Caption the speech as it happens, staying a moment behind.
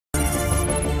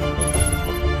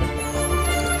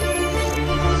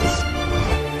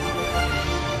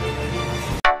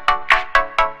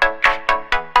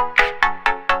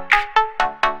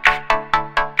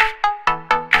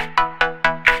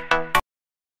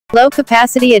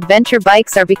Low-capacity adventure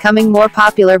bikes are becoming more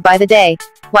popular by the day.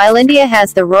 While India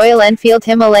has the Royal Enfield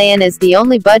Himalayan as the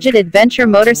only budget adventure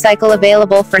motorcycle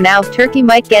available for now, Turkey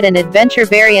might get an adventure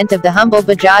variant of the humble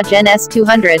Bajaj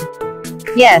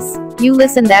NS200. Yes, you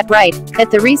listened that right.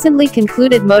 At the recently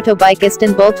concluded Motobike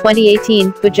Istanbul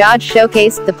 2018, Bajaj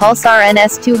showcased the Pulsar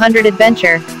NS200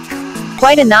 Adventure.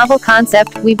 Quite a novel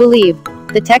concept, we believe.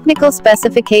 The technical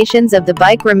specifications of the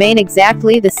bike remain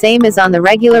exactly the same as on the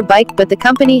regular bike, but the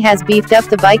company has beefed up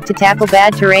the bike to tackle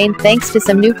bad terrain, thanks to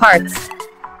some new parts.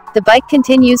 The bike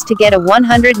continues to get a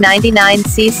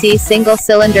 199cc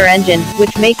single-cylinder engine,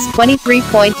 which makes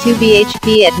 23.2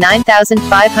 bhp at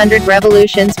 9,500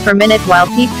 revolutions per minute, while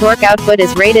peak torque output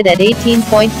is rated at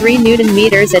 18.3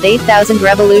 Nm at 8,000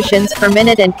 revolutions per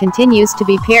minute and continues to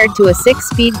be paired to a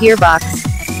 6-speed gearbox.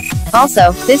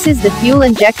 Also, this is the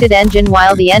fuel-injected engine,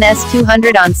 while the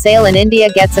NS200 on sale in India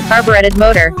gets a carbureted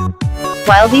motor.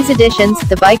 While these additions,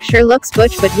 the bike sure looks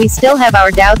butch, but we still have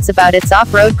our doubts about its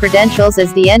off-road credentials,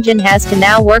 as the engine has to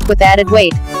now work with added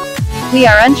weight. We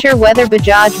are unsure whether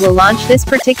Bajaj will launch this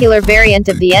particular variant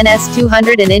of the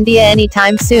NS200 in India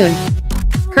anytime soon.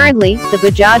 Currently, the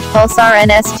Bajaj Pulsar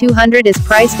NS200 is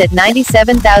priced at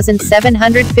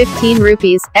 97,715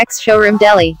 rupees, ex-showroom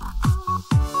Delhi.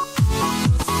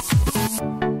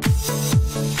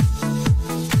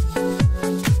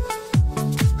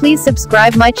 Please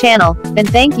subscribe my channel, and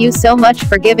thank you so much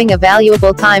for giving a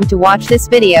valuable time to watch this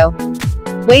video.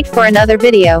 Wait for another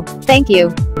video. Thank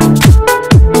you.